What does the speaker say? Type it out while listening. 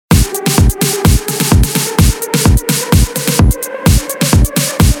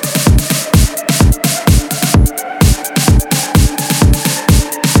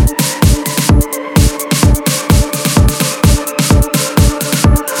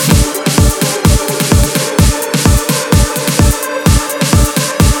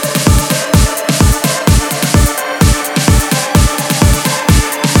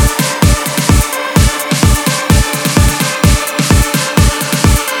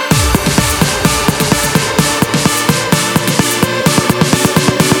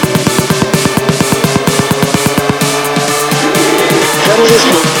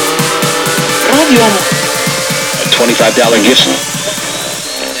You almost a $25 gift.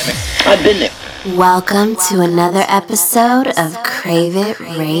 I've been there. Welcome to another episode of Crave It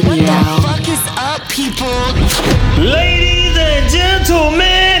Radio. What the fuck is up, people? Ladies and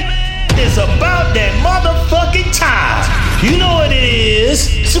gentlemen, it's about that motherfucking time. You know what it is.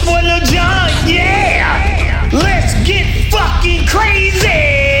 It's your boy Lil Jon, yeah. Let's get fucking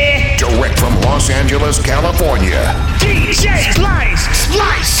crazy. Direct from Los Angeles, California. DJ Splice,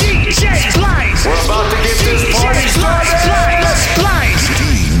 DJ Splice. We're about to get this party started. Splice.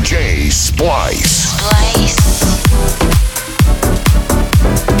 DJ Splice.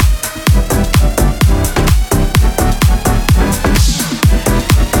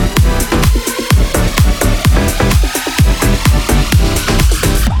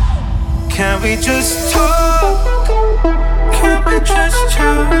 Can we just talk? Can we just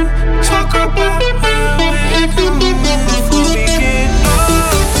talk about where we're going before we get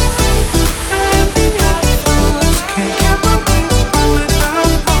lost? Maybe our thoughts can't get my way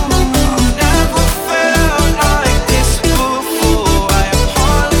without home. I've never felt like this before. I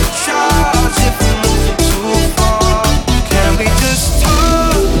apologize if I'm moving too far. Can we just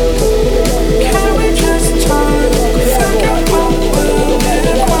talk? Can we just talk? Figure out where we're going.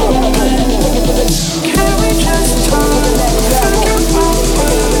 Can we just talk? Figure out where we're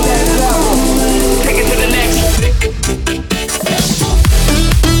going. Take it to the next.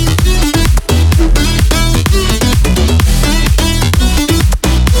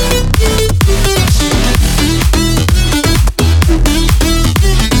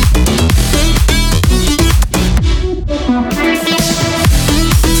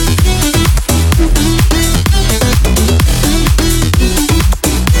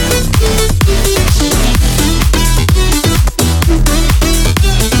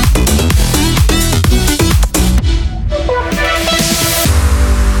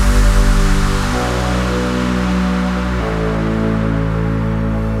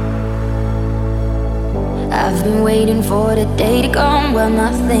 I've been waiting for the day to come where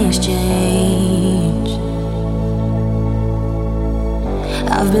nothing's changed.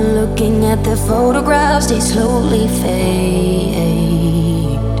 I've been looking at the photographs, they slowly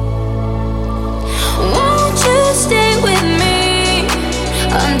fade. Won't you stay with me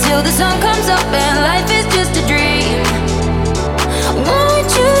until the sun comes up and life is just a dream?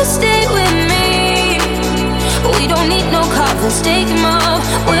 Won't you stay with me? We don't need no coffins, take them all.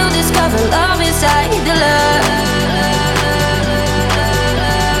 We'll discover love inside the love.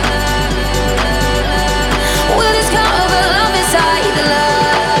 We'll discover love inside the love.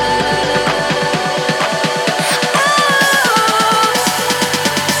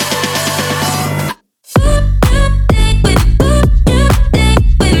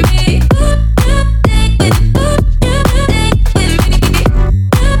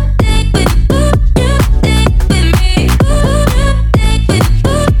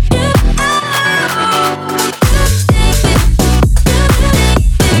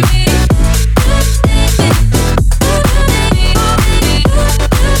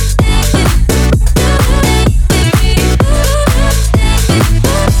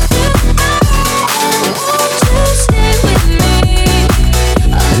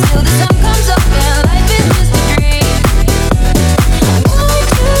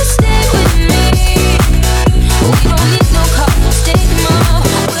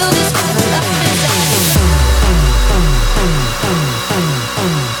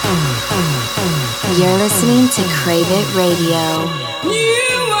 You're listening to Crave It Radio. Baby,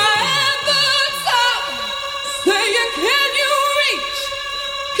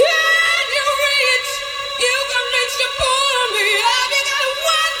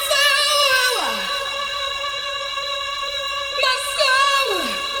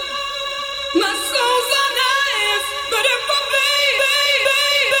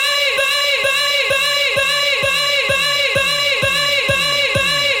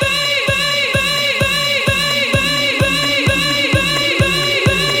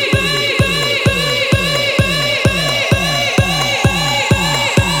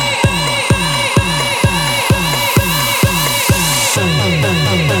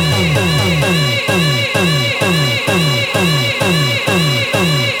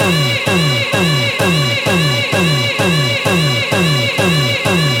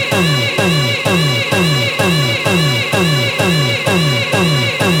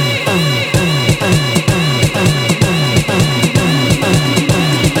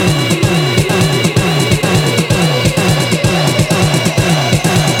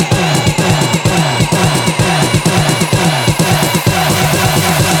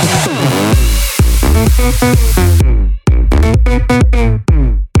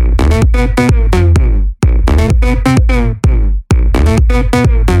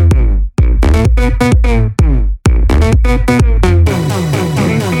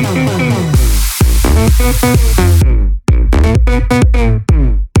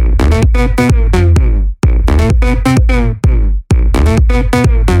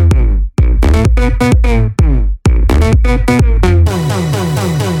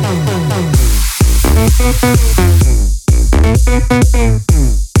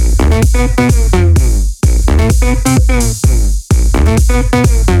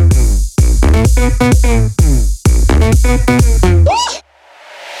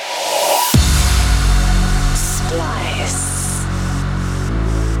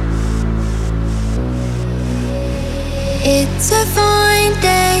 It's a fine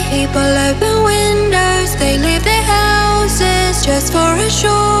day, people open windows, they leave their houses just for a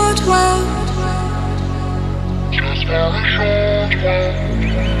short while. Just for a short while.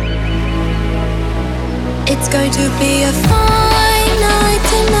 It's going to be a fine night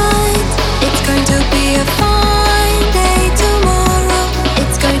tonight. It's going to be a fine day tomorrow.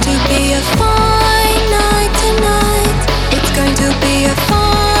 It's going to be a fine night tonight. It's going to be a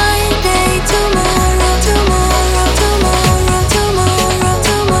fine day tomorrow. Tomorrow, tomorrow, tomorrow,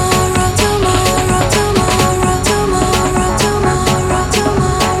 tomorrow, tomorrow, tomorrow, tomorrow, tomorrow,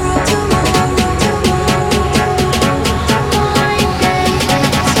 tomorrow, fine day,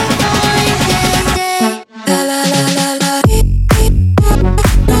 it's a fine day. La la la la la. La la la la la.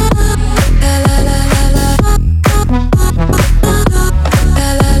 La la la la la. La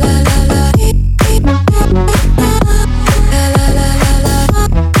la la la la.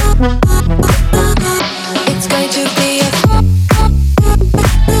 It's going to be a la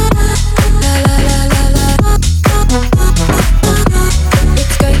la la la la.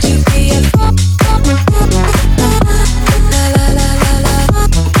 It's going to be a la la la la la. La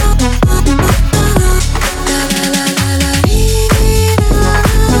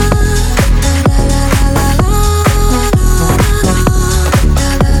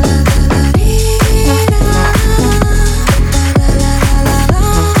la la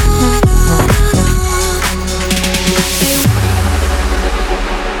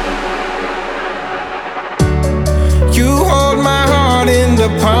la. You hold my heart in the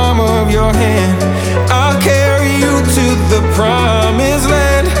palm of your hand. I'll carry you to the promised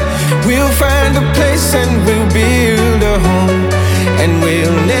land. We'll find a place and we'll build a home, and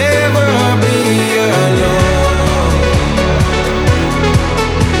we'll never be alone.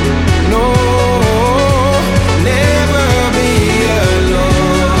 No, never be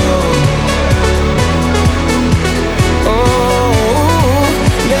alone. Oh,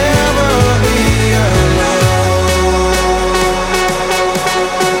 never be alone.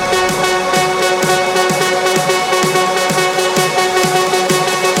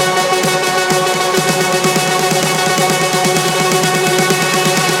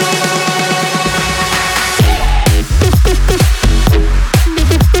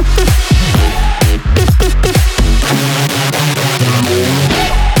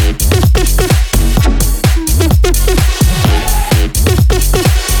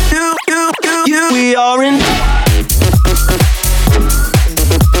 We are in.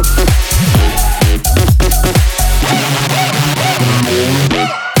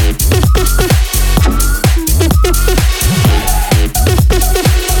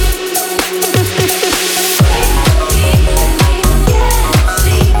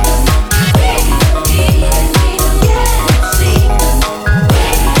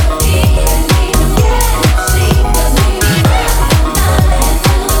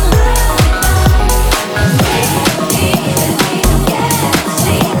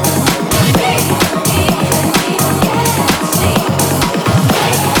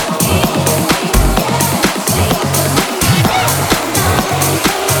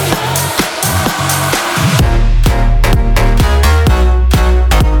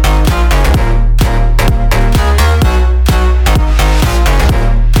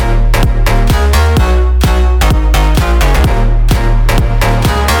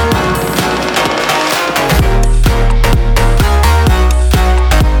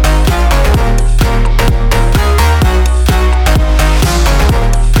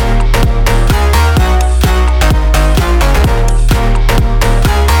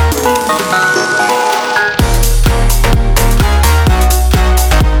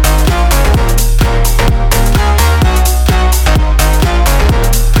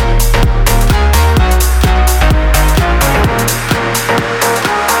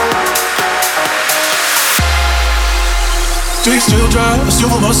 Do you still drive a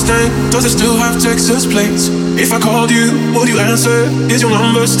silver Mustang? Does it still have Texas plates? If I called you, would you answer? Is your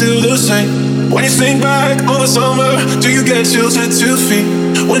number still the same? When you think back on the summer, do you get chills at 2 feet?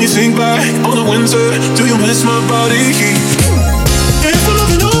 When you think back on the winter, do you miss my body heat? If we're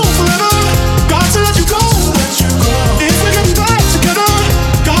loving on forever, got to let you go. If we're getting back together,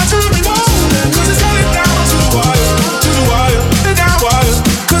 got to let me know. Cause it's getting down to the wire, down wire.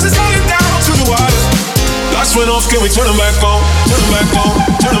 Cause it's getting down to the wire. Lights went off, can we turn them back on? Turn them back on,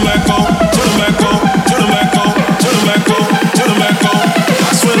 turn them back on, turn them back on, turn them back on, turn them back on, turn them back on.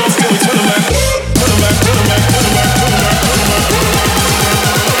 Lights went off, can we turn them back? Turn them back, turn them back, turn them back, turn them back, turn them back, turn them back.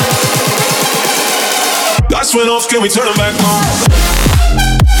 Lights went off, can we turn them back on?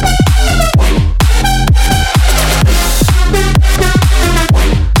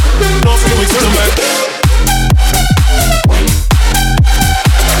 Off, can we turn them back?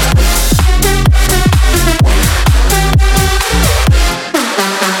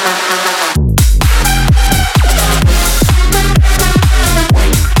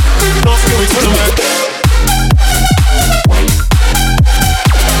 Off, can we turn them back?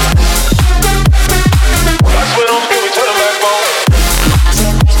 Lights went off, can we turn them back on?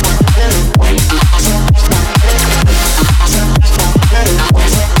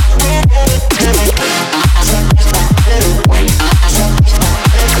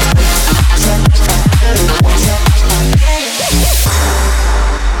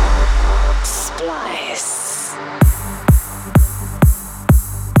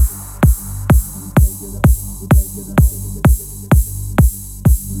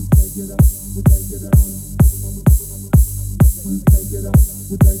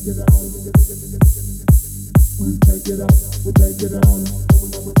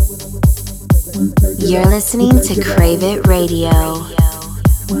 You're listening to Crave It Radio.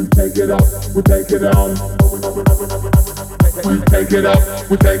 Take it up, we take it on. Take it up,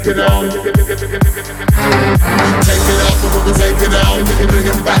 we take it on. Take it up, we take it on. Bring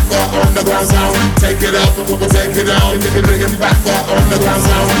it back up on the ground sound. Take it up, we take it on. Bring it back up on the ground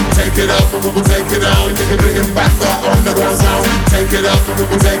sound. Take it up, we take it on. Bring it back up on the ground sound. Take it up,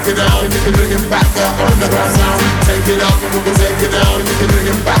 we take it on. Bring it back up on the ground sound. Take it up, we take it on. Bring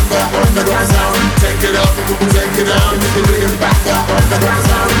it back up on the ground sound. Take it up, we take it on. Bring it back up on the ground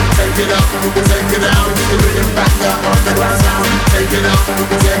sound. Take it up, we take it on. Bring it back up on the ground sound. Take it up,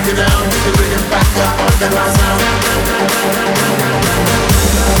 we take it on. Bring it back up on the ground sound.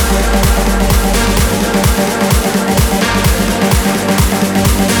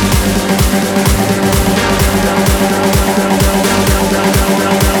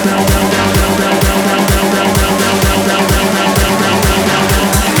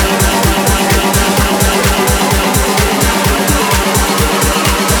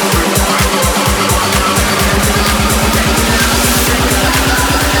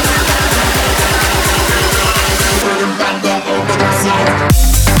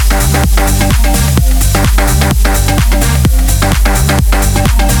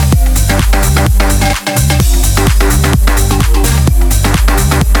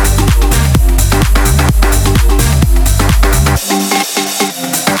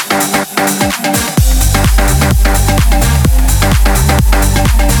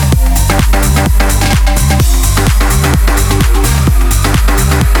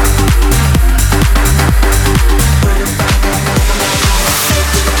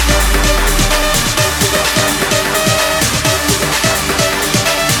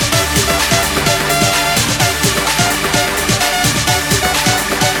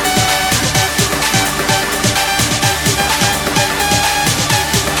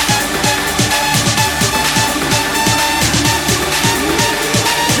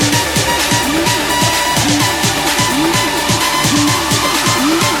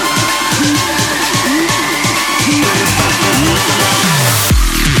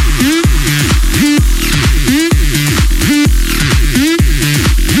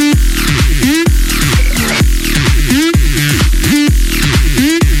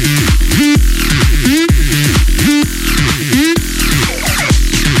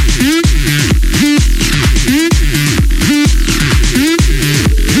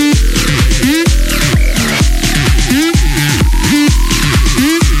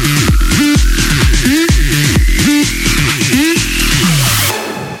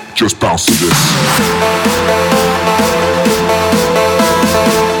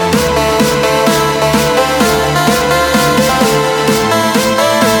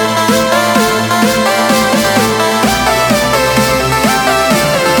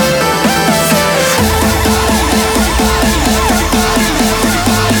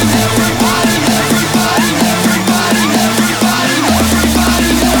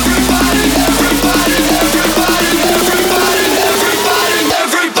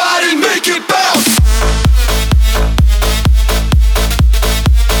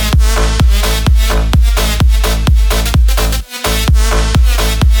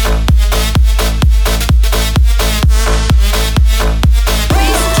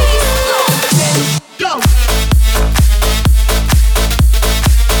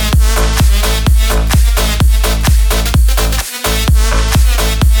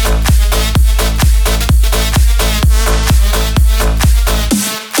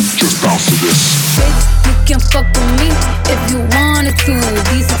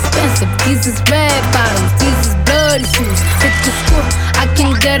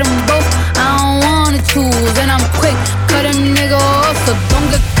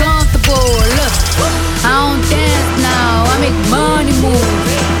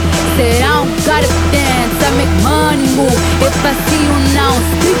 money move. If I see you now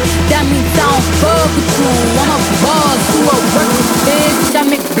speak, that means I don't fuck with you. I'm a boss, you a worker, bitch. I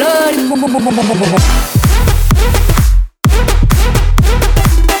make bloody move.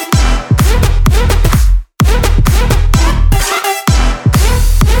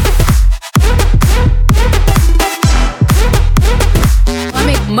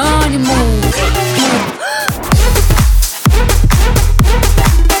 Money move.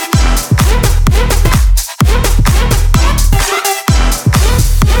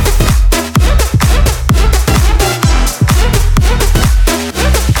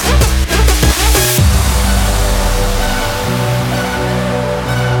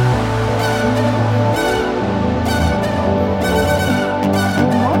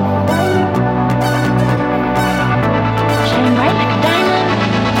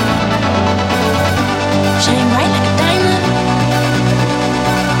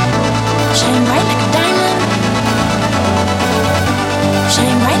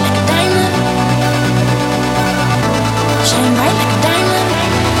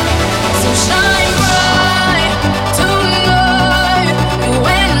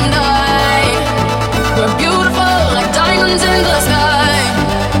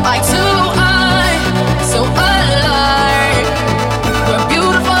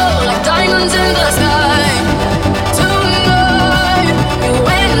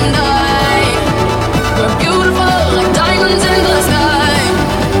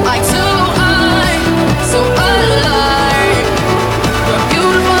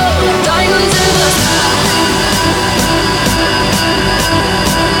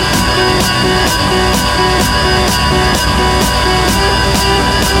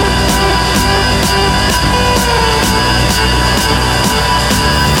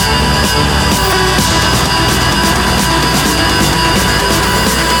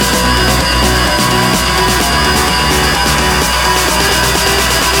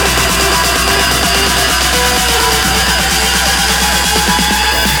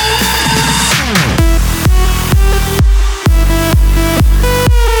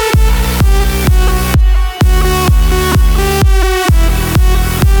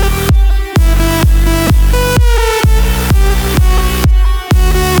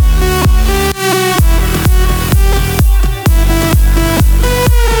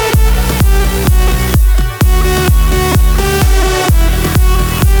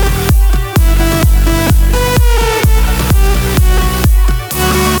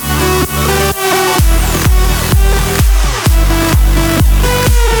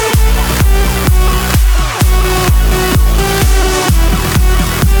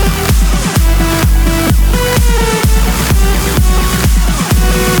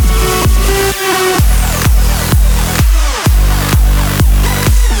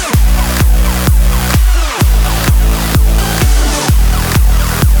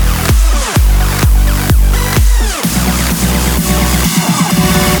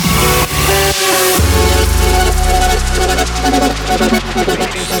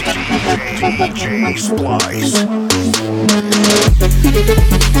 DJ Splice.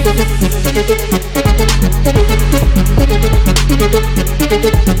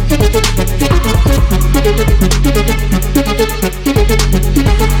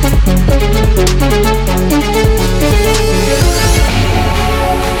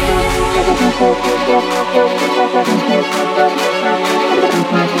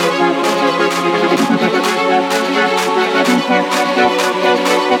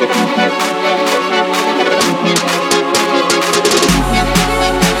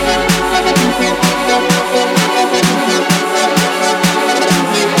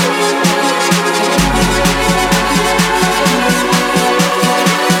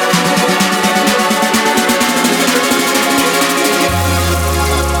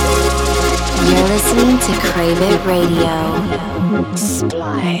 You're listening to Crave It Radio.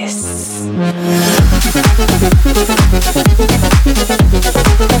 Splice.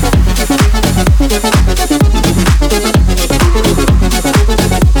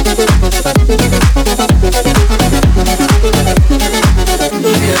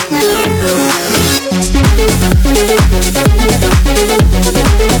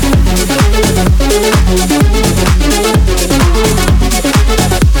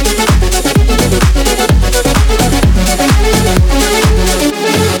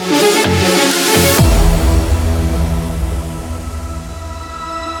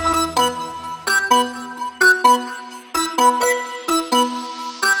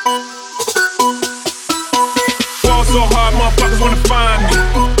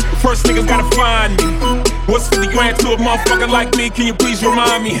 can you please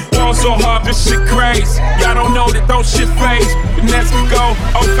remind me? Fall so hard, this shit crazy. Y'all don't know that those shit phase. The next can go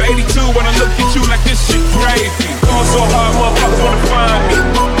 0 for 82 when I look at you like this shit crazy. Fall so hard, motherfuckers wanna find me.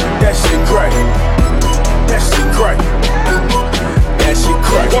 That shit crazy. That shit crazy. That shit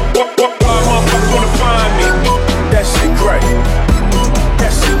crazy. What motherfuckers wanna find me? That shit crazy.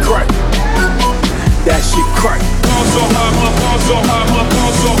 That shit crazy. That shit crazy. Fall so hard, fall so hard,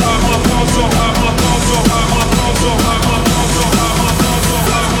 fall so hard, fall so hard, fall so hard, fall so hard, fall so hard, fall so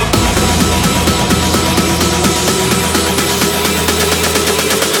hard.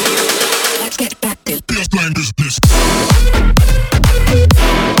 Let's get back to baseline business.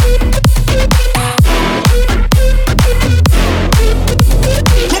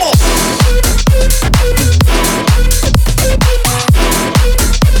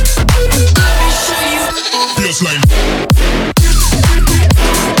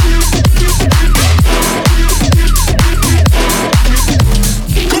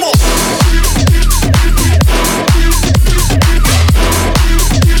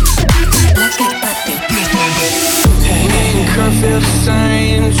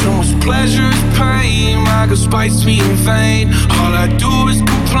 Spice, sweet and faint. All I do is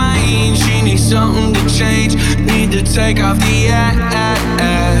complain. She needs something to change. Need to take off the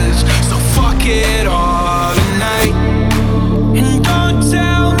ass. So fuck it all tonight. And don't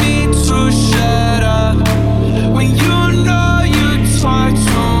tell me to shut up when you know you talk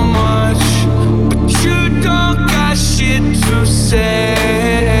too much, but you don't got shit to say.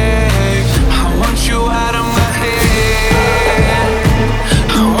 I want you out of my head.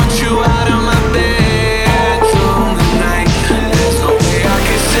 I want you out of my bed.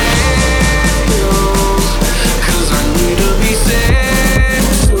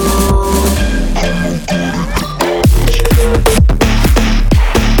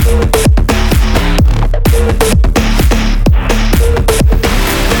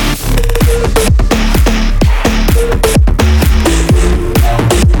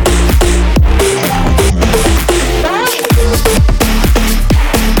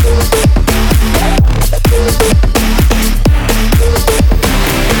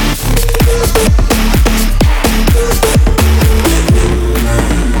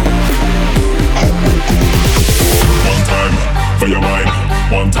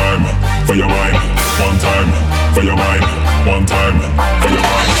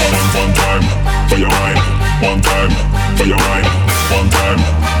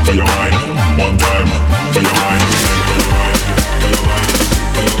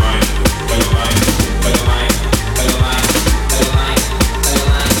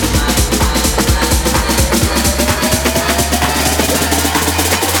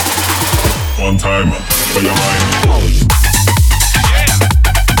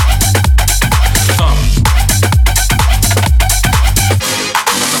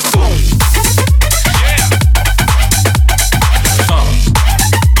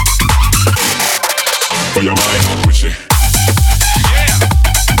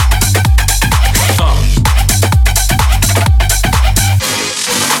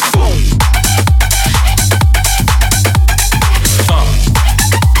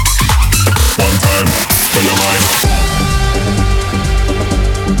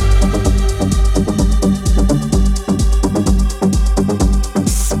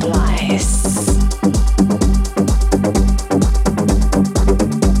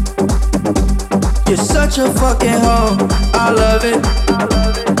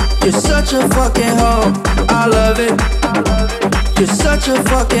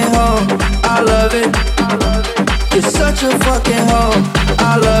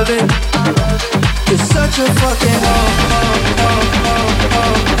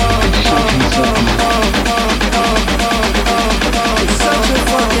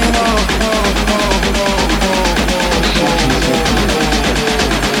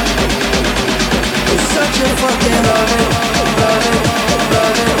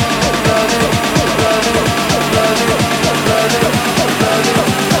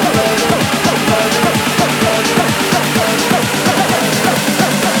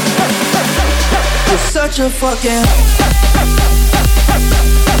 Such a fucking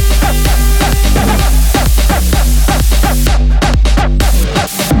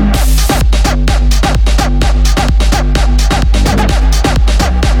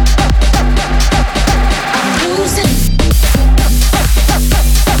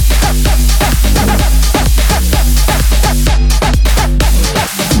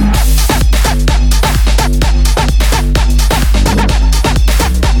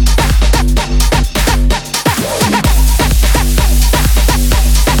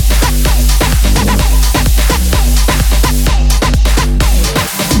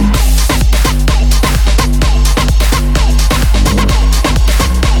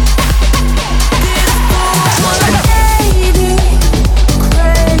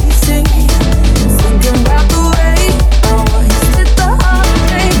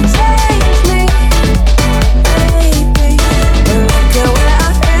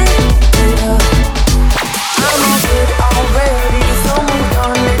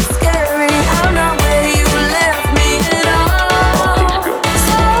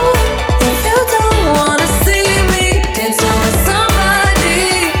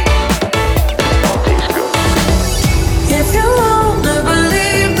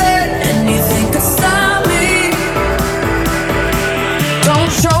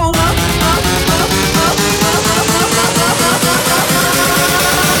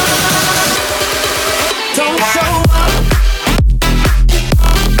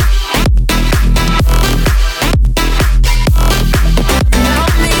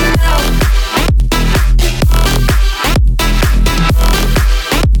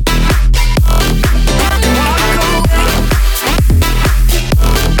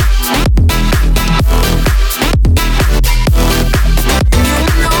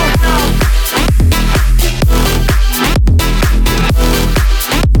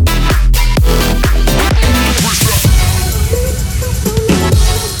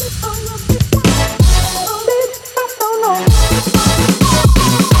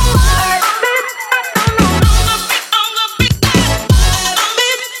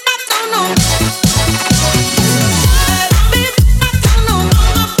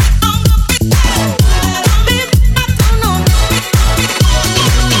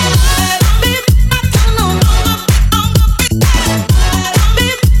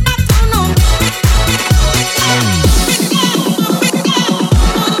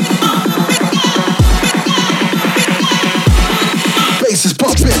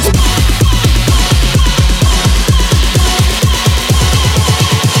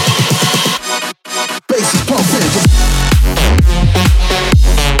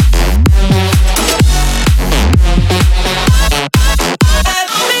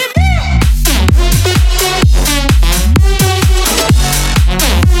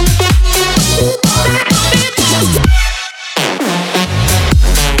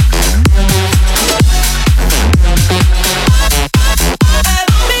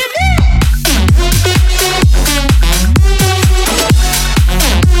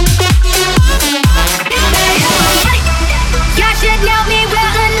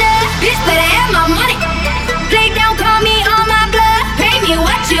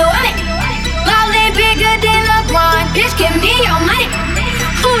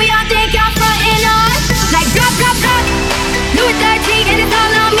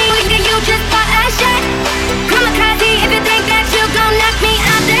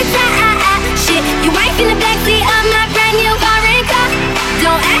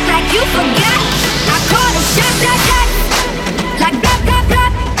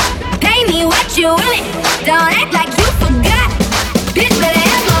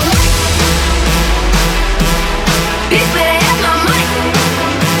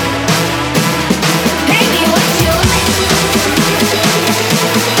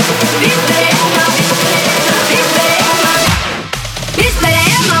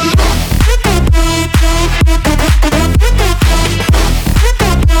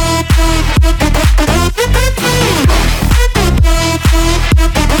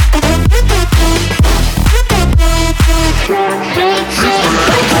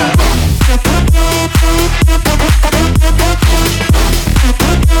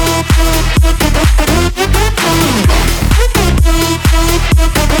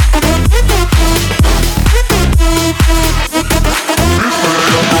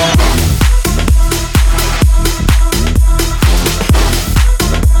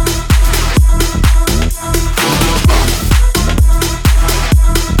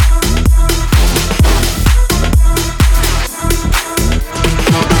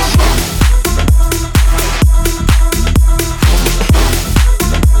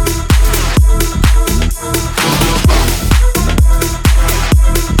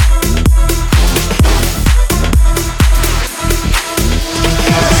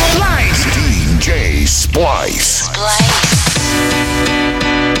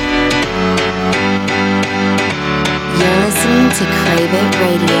to Crave It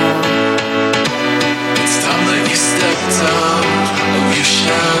Radio. It's time that you stepped out of your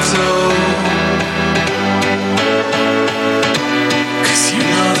shadow, 'cause you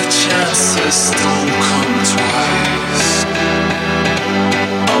know the chances don't come twice.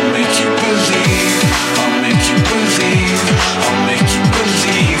 I'll make you believe, I'll make you believe, I'll make you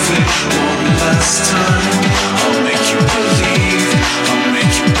believe it one last time. I'll make you believe, I'll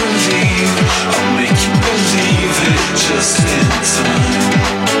make you believe, I'll make you believe it just in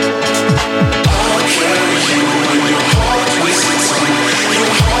time.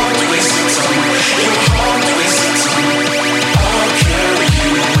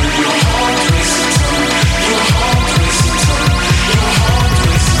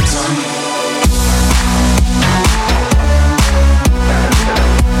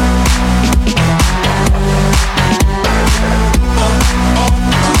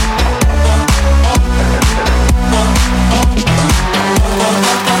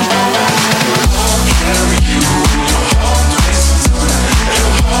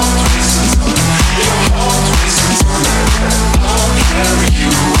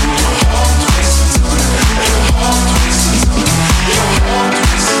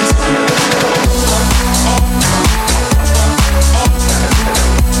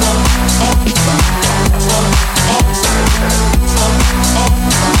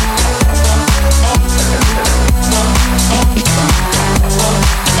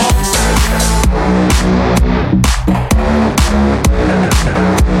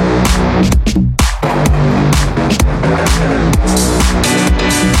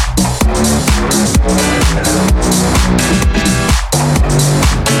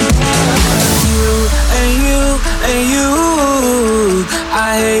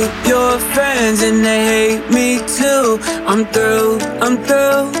 hate your friends and they hate me too. I'm through, I'm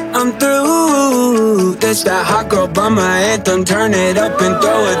through, I'm through. This that hot girl by my anthem, turn it up and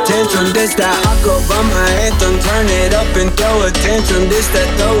throw a tantrum. This that hot girl by my anthem, turn it up and throw a tantrum. This that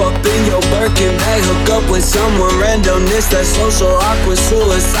throw up in your Birkin bag, hook up with someone random. This that social awkward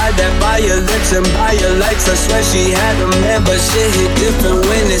suicide, that buy your lips and buy your likes. I swear she had a man, but shit hit different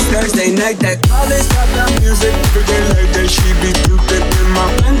when it's Thursday night. That college dropout music, every day like that she be stupid. And my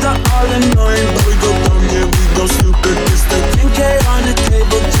friends are all annoying, but we go dumb, yeah, we go stupid. It's the 10K on the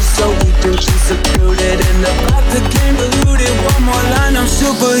table just so we can be secluded. And the vodka came diluted. One more line, I'm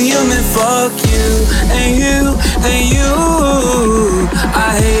superhuman. Fuck you, and you, and you.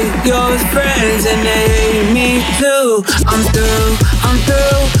 I hate your friends and they hate me too. I'm through, I'm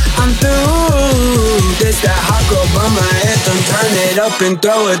through, I'm through. This that hot girl by my anthem, turn it up and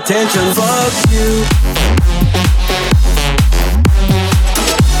throw a tantrum. Fuck you.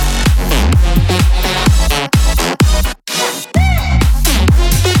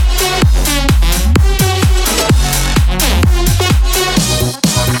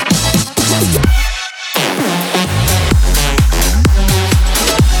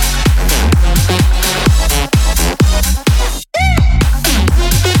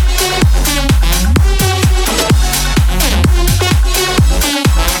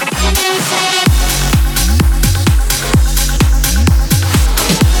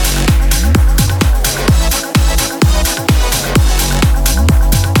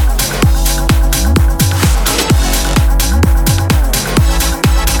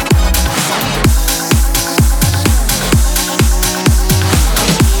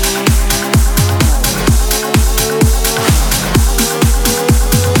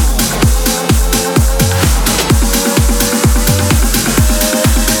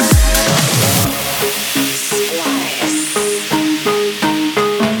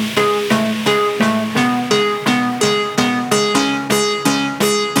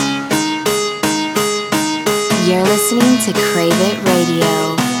 You're listening to Crave It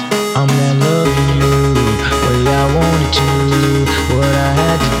Radio. I'm not loving you the way I wanted to, what I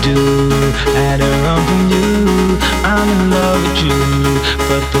had to do, had to run from you. I'm in love with you,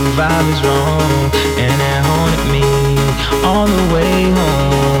 but the vibe is wrong, and it haunted me all the way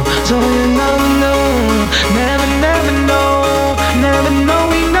home. So you never know, never, never know, never know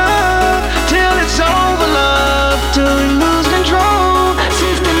enough till it's over, love, till we lose control.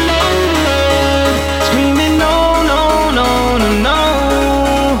 Sister love, screaming no, no, no, no, no.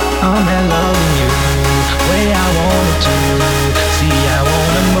 I'm not loving you the way I wanted to. See, I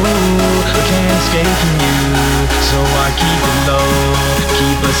wanna move, but can't escape from you. So I keep it low,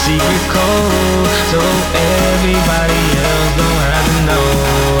 keep a secret code, so everybody else don't have to know.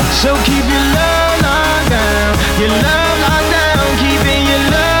 So keep your love locked down, your love locked down, keeping your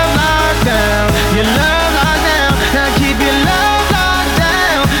love locked down, your love locked down. Now keep your love locked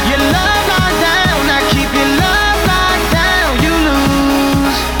down, your love locked down. Now keep your love locked down, you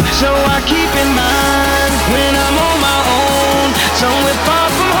lose. So I keep in mind when I'm on my own, somewhere far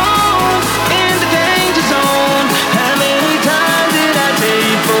from home, in the danger zone. How many times did I tell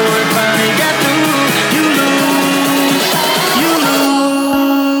you before it finally got through? You lose, you lose.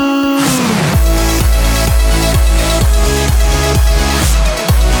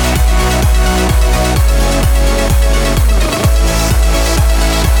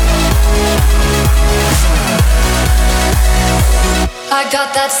 I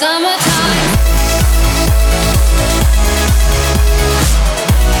got that summertime.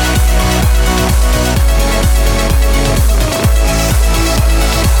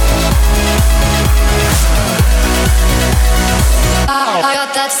 I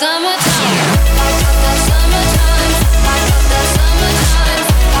got that summertime. I got that summertime. I got that summertime.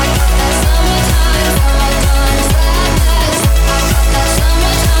 I got that summertime. Summertime sadness. I got that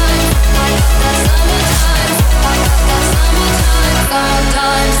summertime. I got that summertime. I got that summertime.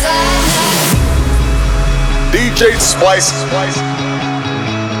 Summertime sadness. DJ Splice.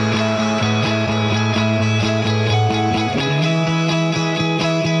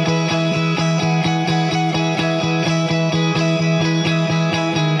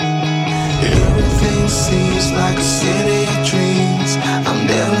 Everything seems like a city of dreams. I'll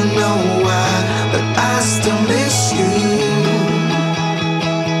never know why, but I still miss you.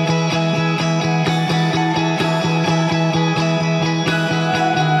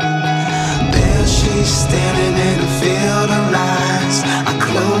 There she's standing in a field of lights. I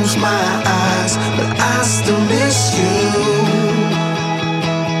close my eyes, but I still miss you.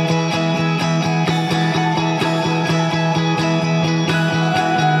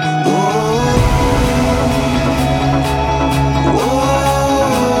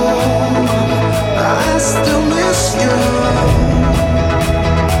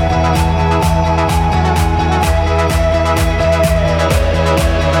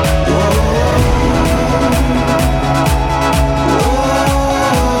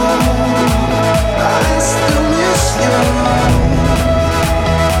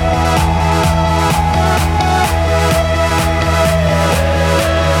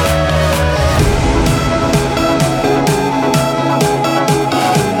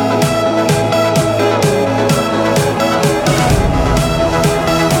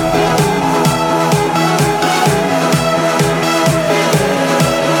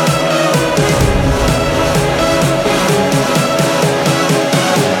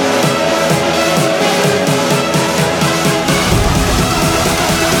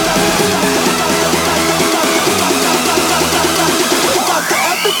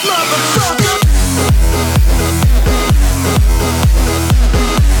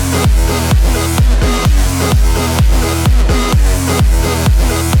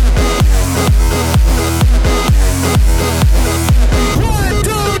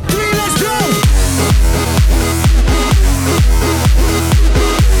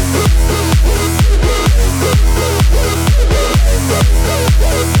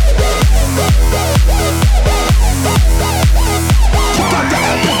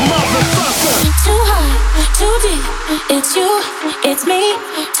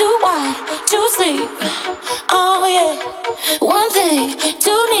 too wide to sleep. Oh yeah. One thing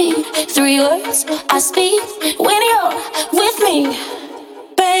to need, 3 words I speak when you're with me,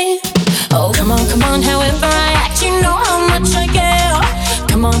 babe. Oh come on, however I act, you know how much I care.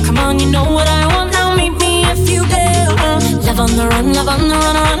 Come on, you know what I want, now meet me if you dare. Love on the run,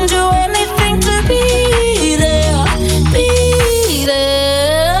 run, do anything to be there, be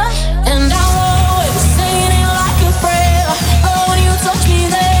there. And I'll always saying it like a prayer. Oh, when you touch me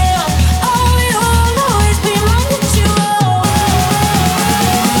there, oh, it will always be my ritual.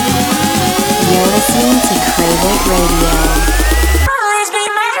 You're listening to Crave It Radio. Always be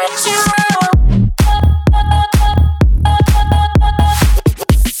my ritual.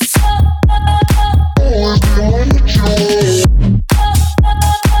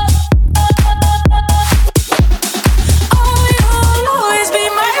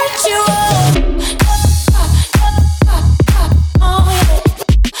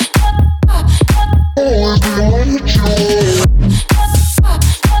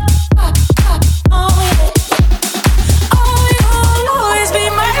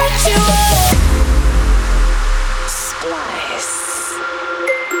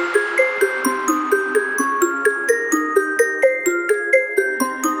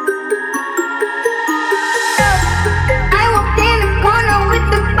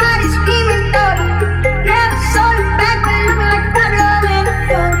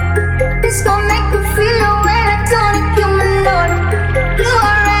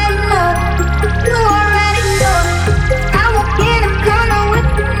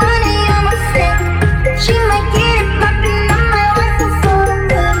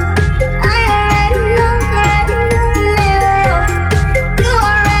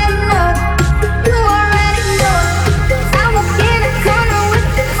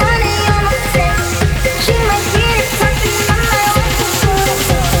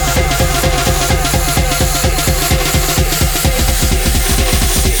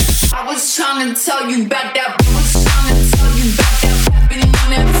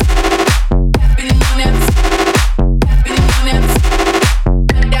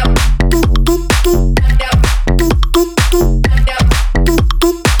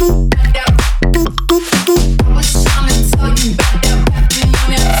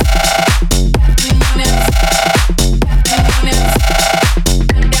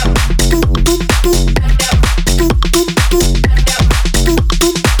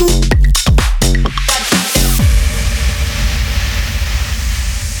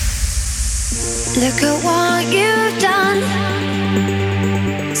 Look at what you've done.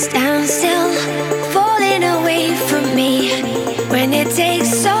 Stand still, falling away from me. When it takes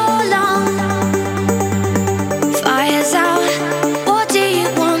so long, fire's out. What do you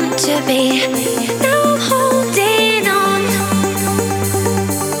want to be? Now I'm holding on.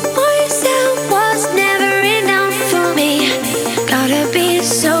 Myself was never enough for me. Gotta be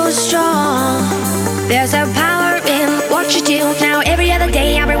so strong. There's a power in what you do. Now every other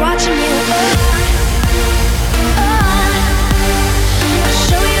day I'll be watching you.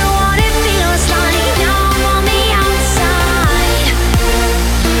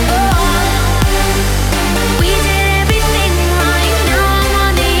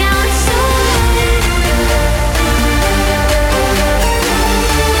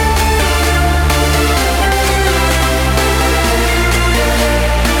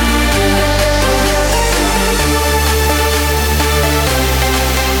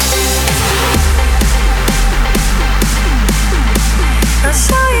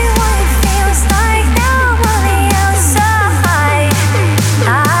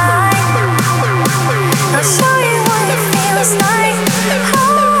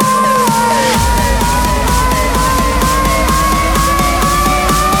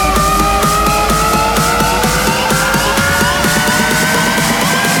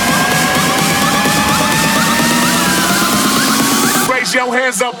 Your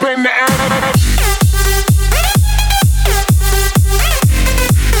hands up in the air.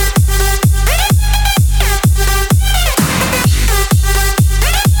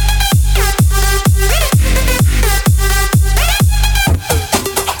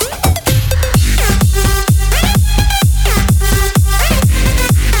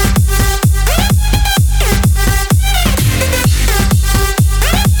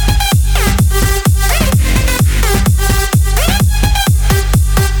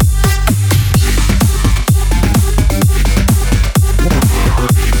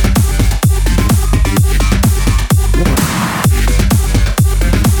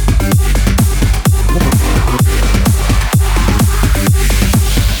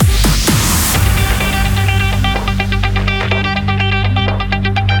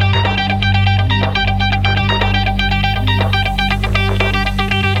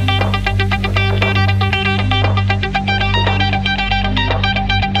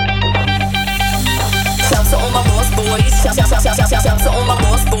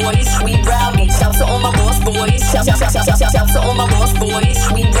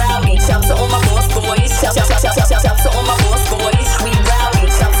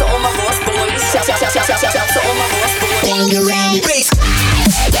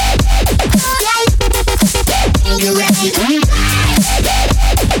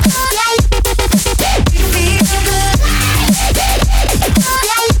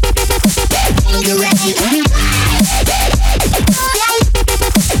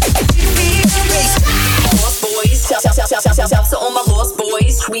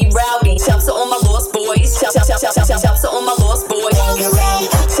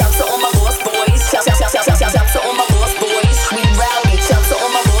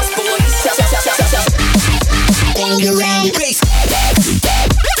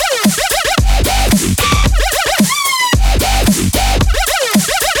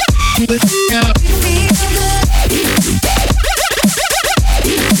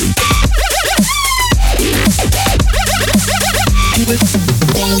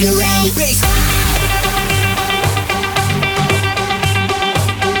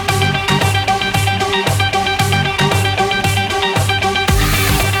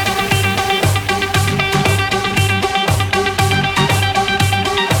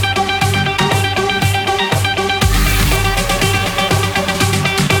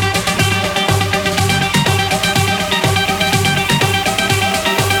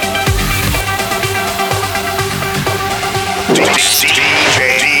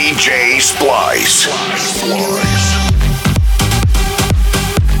 Splice.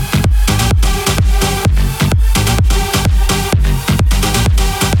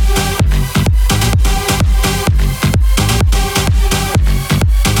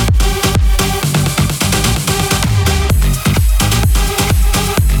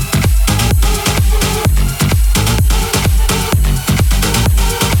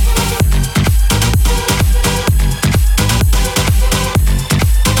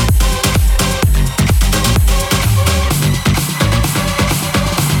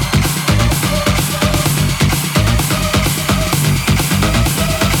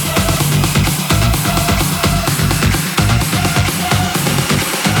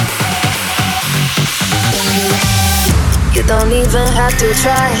 Don't even have to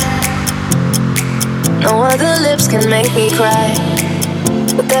try. No other lips can make me cry.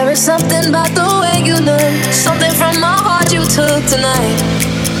 But there is something about the way you look, something from my heart you took tonight,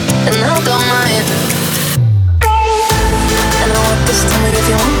 and I don't mind. And I want this, tell me if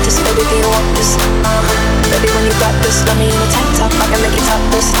you want this, baby, do you want this? Baby, when you got this, got me in a tank top, I can make you top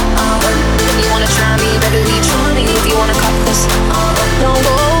this. If you wanna try me, baby, will you try me? If you wanna cut this, don't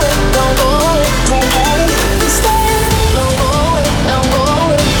go away, don't go away, don't go away, stay. Don't go away, don't go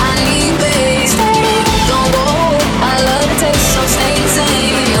away, I need space. Don't go away, I love the taste, so stay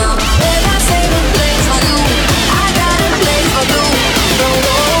sane. If I save a place for you, I got a place for you. Don't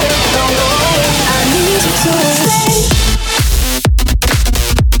go away, don't go away, I need you to stay.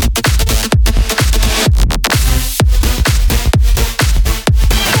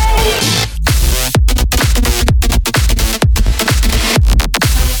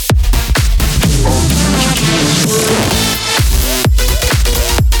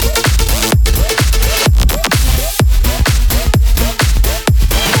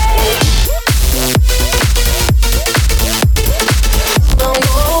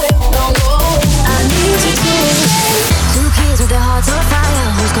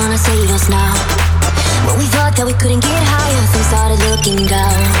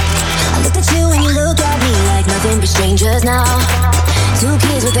 Strangers now. Two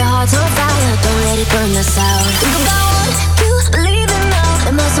kids with their hearts on fire. Don't let it burn us out. Think about what you believe in now.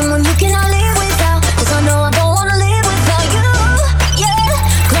 Am I someone you cannot live without? 'Cause I know I don't wanna live without you. Yeah,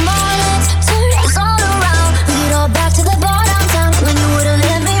 come on, let's turn this all around. Bring it all back to the bar downtown when you wouldn't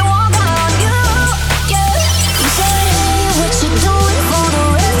let me walk around you. Yeah, you said, hey, what you doing for the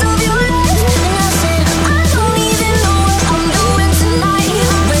rest of your life? And I said, I don't even know what I'm doing tonight.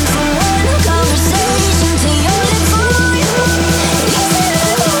 Went from one conversation to your lips.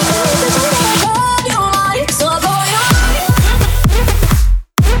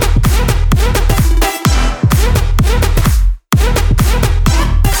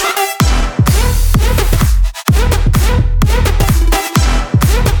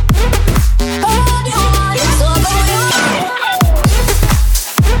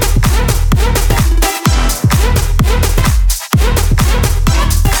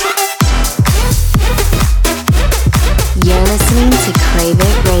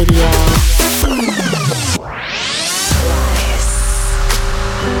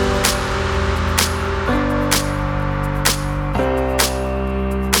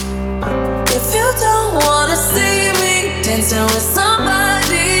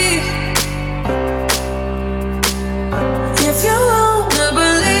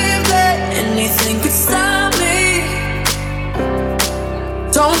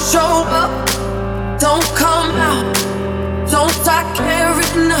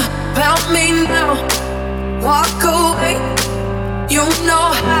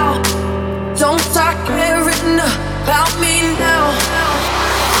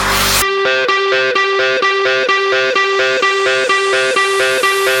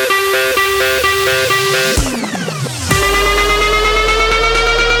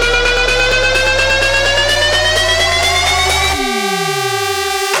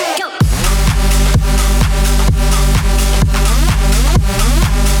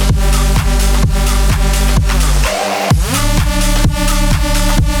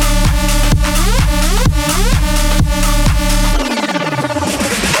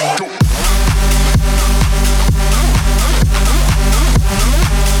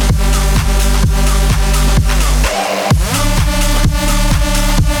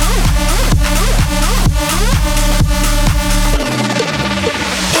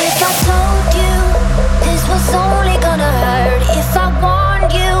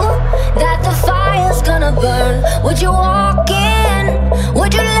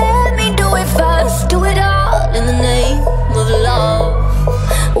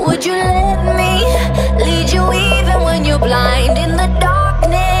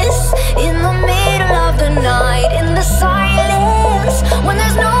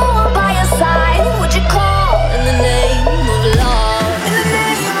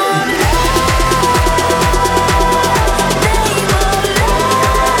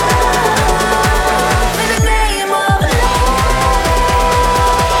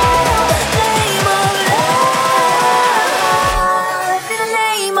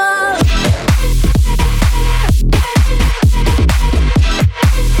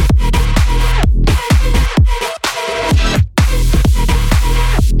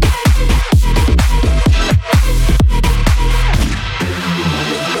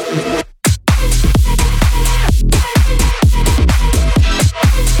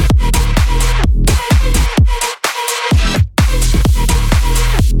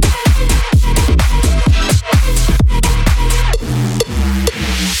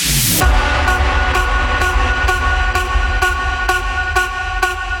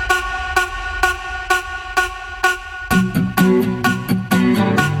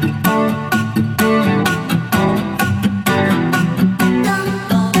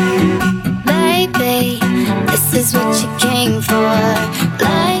 came for.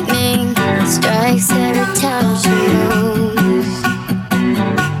 Lightning strikes every time she moves,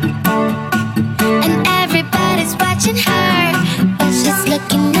 and everybody's watching her, but she's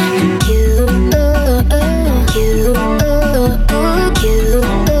looking at you.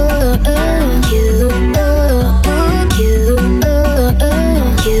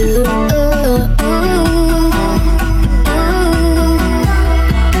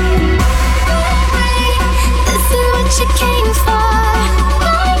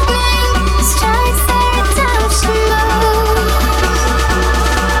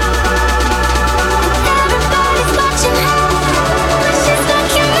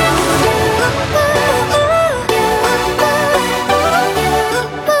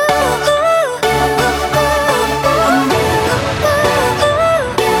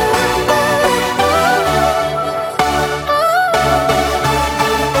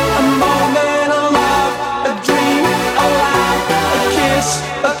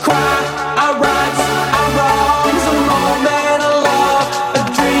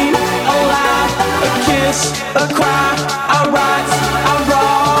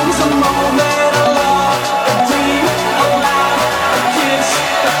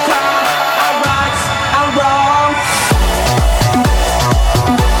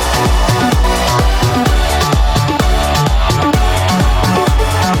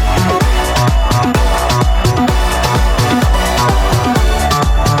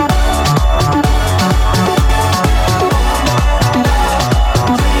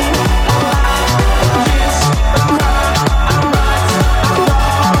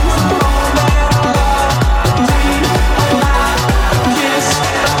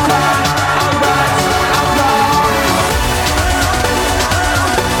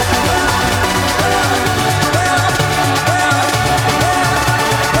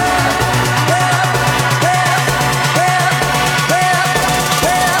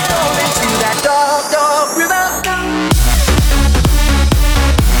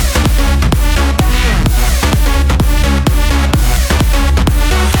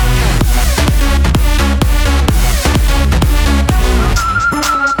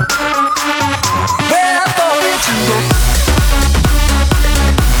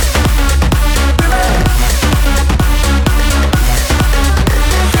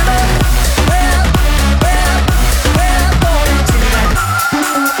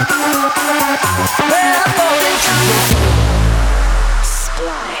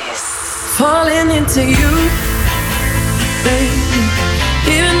 Falling into you, baby.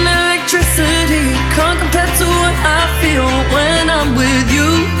 Even electricity can't compare to what I feel when I'm with you.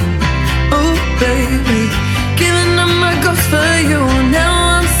 Oh, baby, giving up my ghost for you.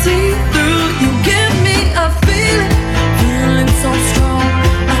 Now I'm see through. You give me a feeling so strong.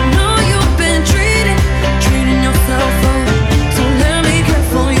 I know you've been treating yourself up, so let me care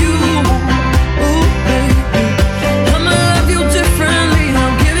for you. Oh, baby, I'ma love you differently.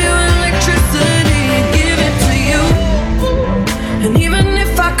 I'll give you electricity, give it to you. And even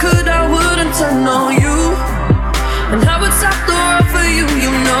if I could, I wouldn't turn on you, and I would stop the world for you.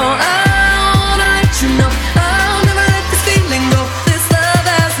 You know I wanna let you know I'll never let this feeling go. This love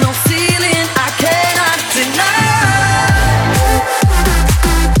has no ceiling, I cannot deny.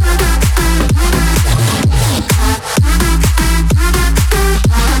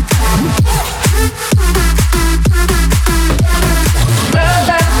 Love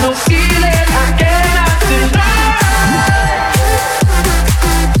has no ceiling, I cannot deny.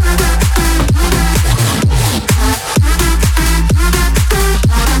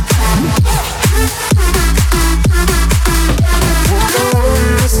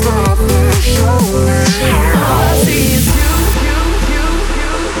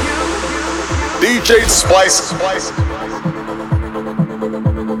 DJ Spice.